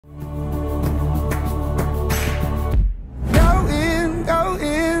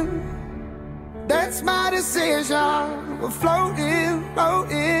decision. We're floating,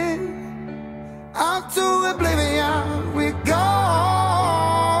 floating out to oblivion. We go,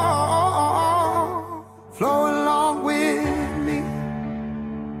 flow along with me.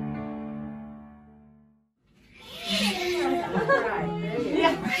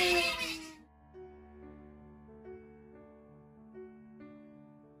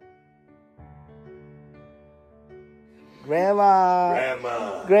 Grandma.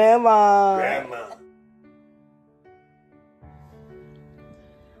 Grandma. Grandma. Grandma.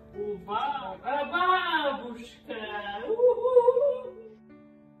 Бабушка.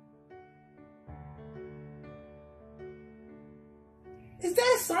 Is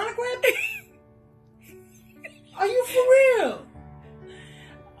that Sonic Rabbit? Are you for real?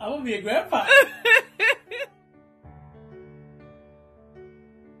 I'm gonna be a grandpa.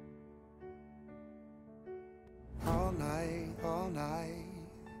 All night.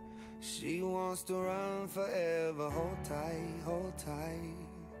 She wants to run forever. Hold tight.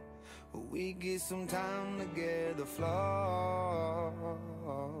 We get some time together. Flow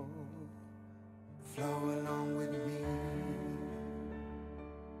along with me.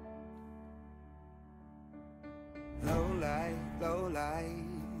 Low light.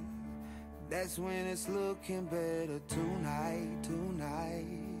 That's when it's looking better tonight.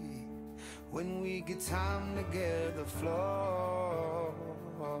 When we get time together, flow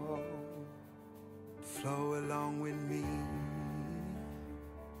along with me.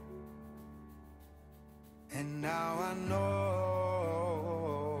 And now I know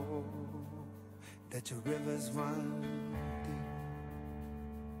that your rivers run deep.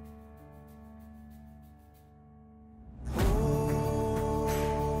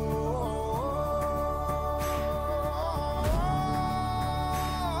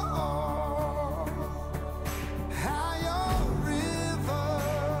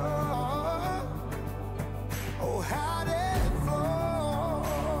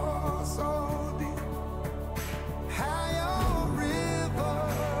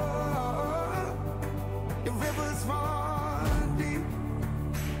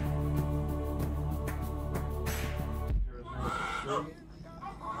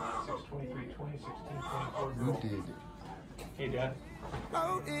 You did it. Hey, Dad.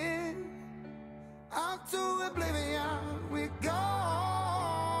 Floating out to oblivion, we go,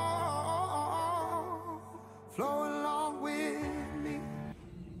 flow along with me.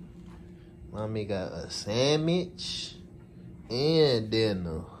 Mommy got a sandwich and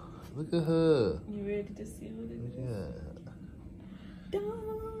dinner. Look at her. You ready to see what it is? Yeah.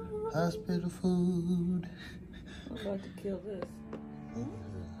 Hospital food. I'm about to kill this.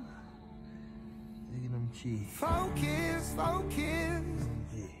 Look at them cheese. Focus. How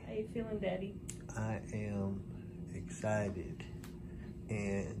you feeling, Daddy? I am excited.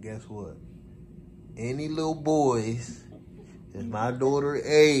 And guess what? Any little boys that's my daughter's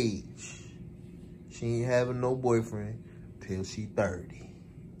age, she ain't having no boyfriend till she 30.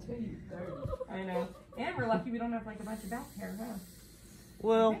 Till you 30. I know. And we're lucky we don't have like a bunch of back hair, huh?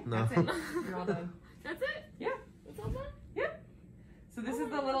 Well, Okay, no. That's it. You're all done. That's it? Yeah. That's all done? Yeah. So this is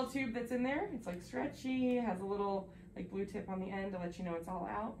the little tube that's in there. It's like stretchy, has a little like blue tip on the end to let you know it's all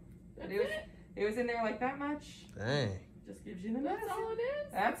out. But it was in there like that much. Dang. Just gives you the medicine. That's all it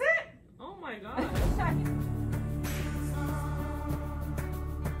is? That's it. Oh my gosh.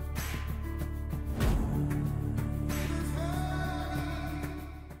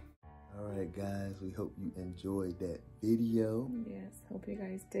 Alright guys, we hope you enjoyed that video. Yes, hope you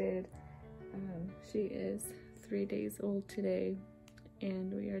guys did. She is 3 days old today,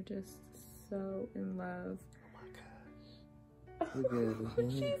 and we are just so in love. Oh my gosh. Look at her.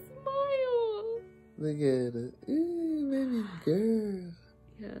 She smiles. Look at her. Ooh, baby girl.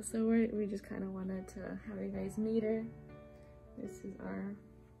 Yeah, so we just kind of wanted to have you guys meet her. This is our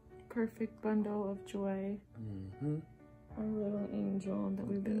perfect bundle of joy. Mm-hmm. Our little angel that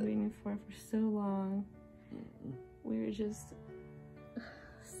we've been waiting for so long. We're just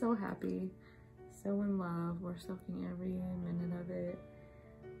so happy, so in love. We're soaking every minute of it.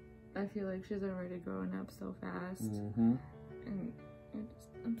 I feel like she's already growing up so fast. Mm-hmm. And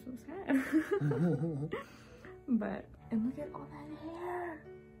I'm so sad. But, and look at all that hair.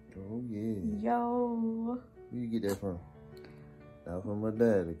 Oh yeah. Yo. Where you get that from? Not from my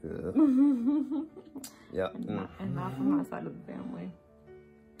daddy, cuz. Yep. And not from my side of the family.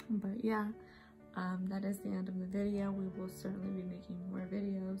 But yeah, that is the end of the video. We will certainly be making more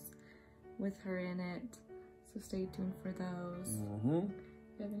videos with her in it, so stay tuned for those. Mm-hmm.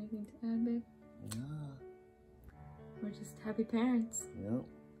 You have anything to add, babe? Yeah. We're just happy parents. Yep.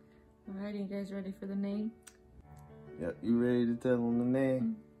 Alright, you guys ready for the name? Yep. You ready to tell them the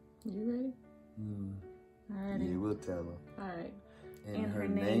name? You ready? Alrighty. Yeah, we'll tell her. Alright. And And her her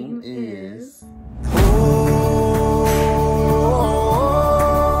name name is is